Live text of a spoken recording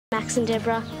Max and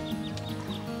Deborah.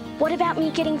 What about me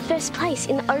getting first place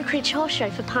in the Oak Ridge Horse Show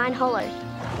for Pine Hollow?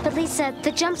 But Lisa,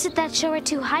 the jumps at that show are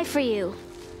too high for you.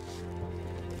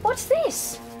 What's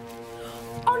this?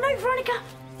 Oh no, Veronica!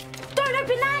 Don't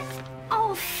open that!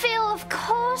 Oh, Phil, of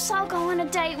course I'll go on a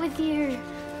date with you.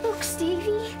 Look,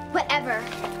 Stevie. Whatever.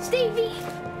 Stevie!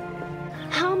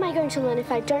 How am I going to learn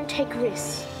if I don't take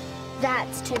risks?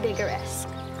 That's too big a risk.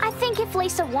 I think if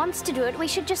Lisa wants to do it, we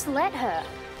should just let her.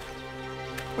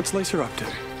 What's Lisa up to?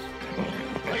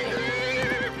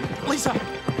 Lisa!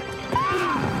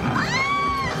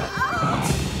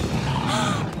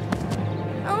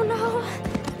 Oh no!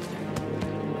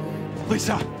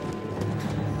 Lisa!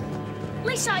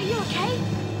 Lisa, are you okay?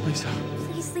 Lisa.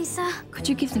 Please, Lisa. Could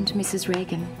you give them to Mrs.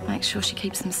 Reagan? Make sure she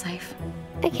keeps them safe.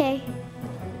 Okay.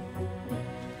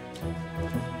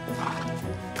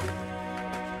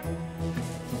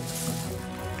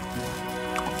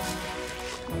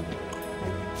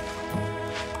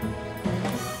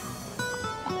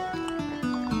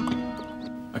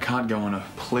 I can't go on a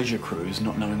pleasure cruise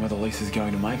not knowing whether Lisa's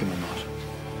going to make them or not.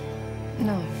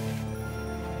 No.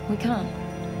 We can't.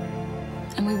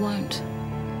 And we won't.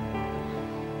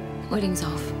 Wedding's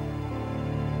off.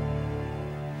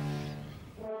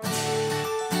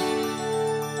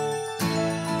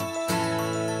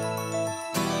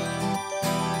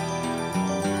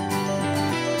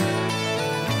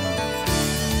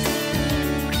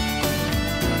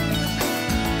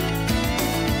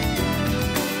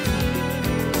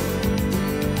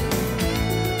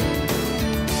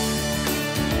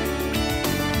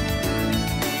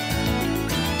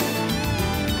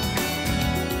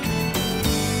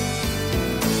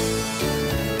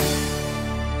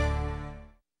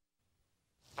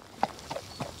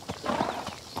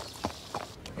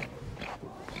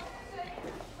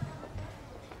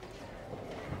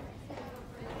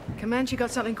 Comanche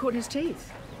got something caught in his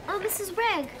teeth. Oh, Mrs.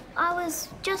 Reg, I was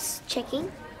just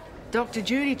checking. Dr.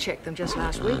 Judy checked them just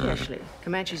last week, Ashley.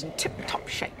 Comanche's in tip-top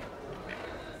shape.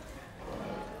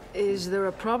 Is there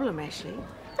a problem, Ashley?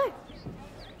 No.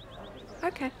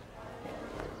 Okay.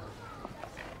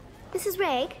 Mrs.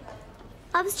 Reg,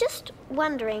 I was just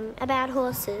wondering about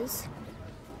horses.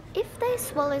 If they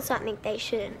swallow something they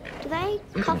shouldn't, do they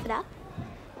cough it up?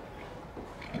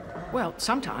 Well,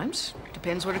 sometimes.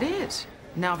 Depends what it is.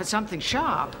 Now, if it's something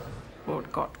sharp, or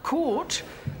it got caught,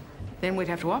 then we'd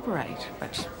have to operate.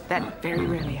 But that very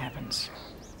rarely happens.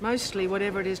 Mostly,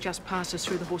 whatever it is just passes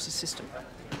through the horse's system.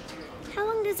 How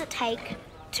long does it take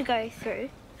to go through?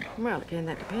 Well, again,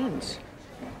 that depends.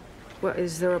 Well,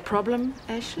 is there a problem,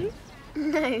 Ashley?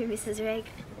 No, Mrs. Reg.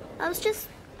 I was just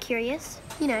curious,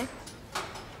 you know.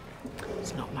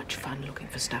 It's not much fun looking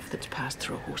for stuff that's passed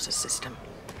through a horse's system.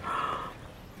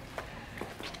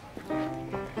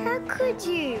 How could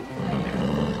you?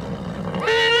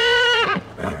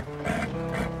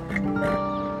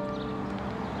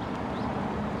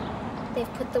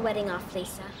 They've put the wedding off,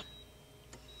 Lisa.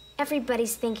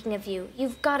 Everybody's thinking of you.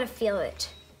 You've got to feel it.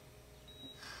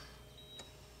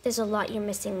 There's a lot you're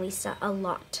missing, Lisa, a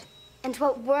lot. And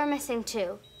what we're missing,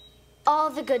 too. All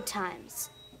the good times.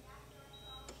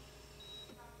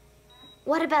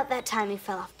 What about that time you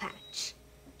fell off Patch?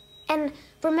 And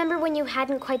remember when you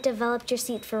hadn't quite developed your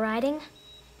seat for riding?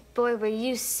 Boy, were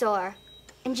you sore.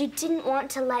 And you didn't want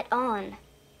to let on.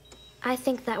 I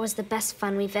think that was the best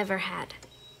fun we've ever had.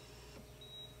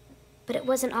 But it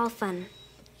wasn't all fun.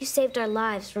 You saved our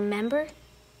lives, remember?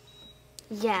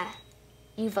 Yeah,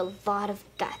 you've a lot of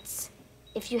guts.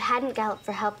 If you hadn't galloped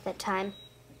for help that time,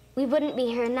 we wouldn't be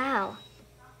here now.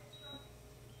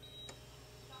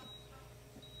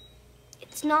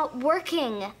 It's not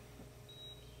working.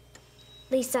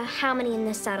 Lisa, how many in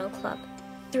this saddle club?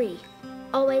 3.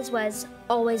 Always was,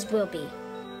 always will be.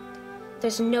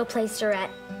 There's no place you're at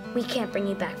we can't bring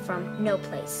you back from. No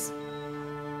place.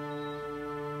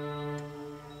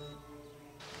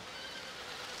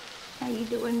 How you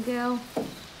doing, girl?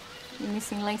 You're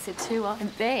missing Lisa too, I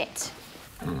bet.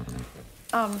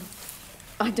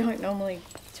 I don't normally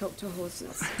talk to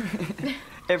horses.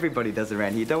 Everybody does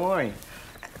around here, don't worry.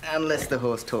 Unless the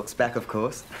horse talks back, of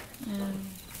course.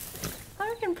 I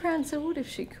reckon Prancer would if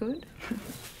she could.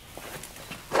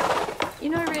 You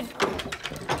know, Red,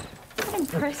 what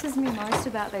impresses me most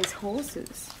about these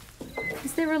horses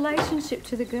is their relationship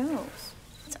to the girls.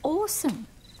 It's awesome.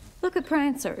 Look at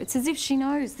Prancer. It's as if she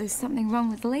knows there's something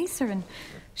wrong with Lisa and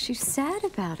she's sad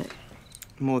about it.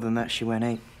 More than that, she won't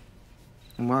eat.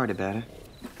 I'm worried about her.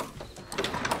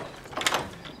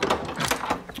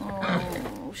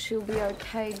 Oh, she'll be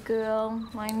okay, girl.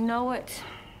 I know it.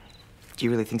 Do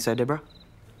you really think so, Deborah?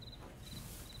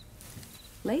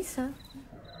 Lisa?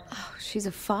 Oh, she's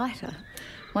a fighter.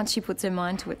 Once she puts her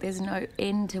mind to it, there's no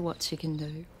end to what she can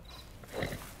do.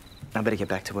 I better get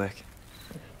back to work.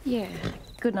 Yeah.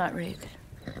 Good night, Red.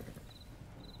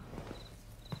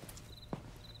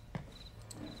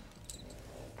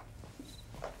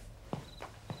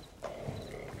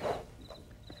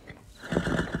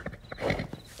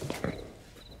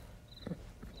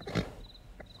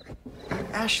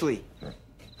 Ashley!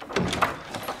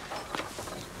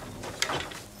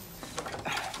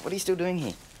 What are you still doing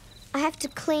here? I have to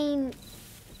clean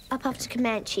up after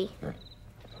Comanche.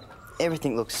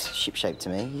 Everything looks shipshape to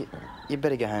me. You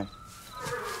better go home.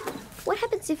 What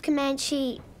happens if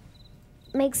Comanche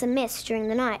makes a mess during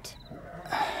the night?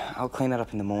 I'll clean that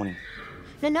up in the morning.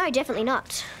 No, definitely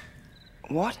not.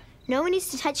 What? No one needs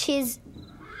to touch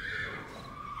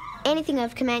anything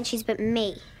of Comanche's but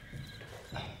me.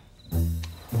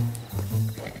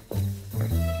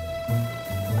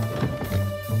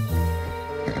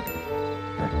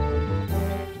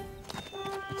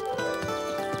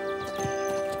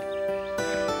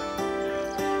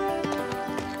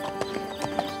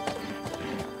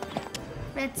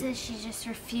 Red says she just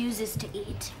refuses to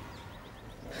eat.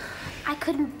 I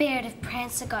couldn't bear it if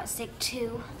Prancer got sick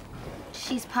too.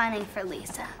 She's pining for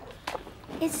Lisa.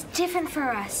 It's different for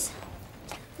us.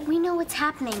 We know what's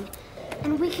happening,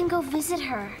 and we can go visit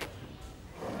her.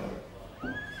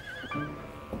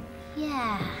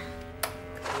 Yeah.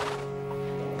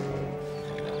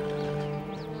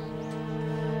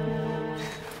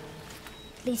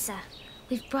 Lisa,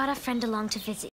 we've brought a friend along to visit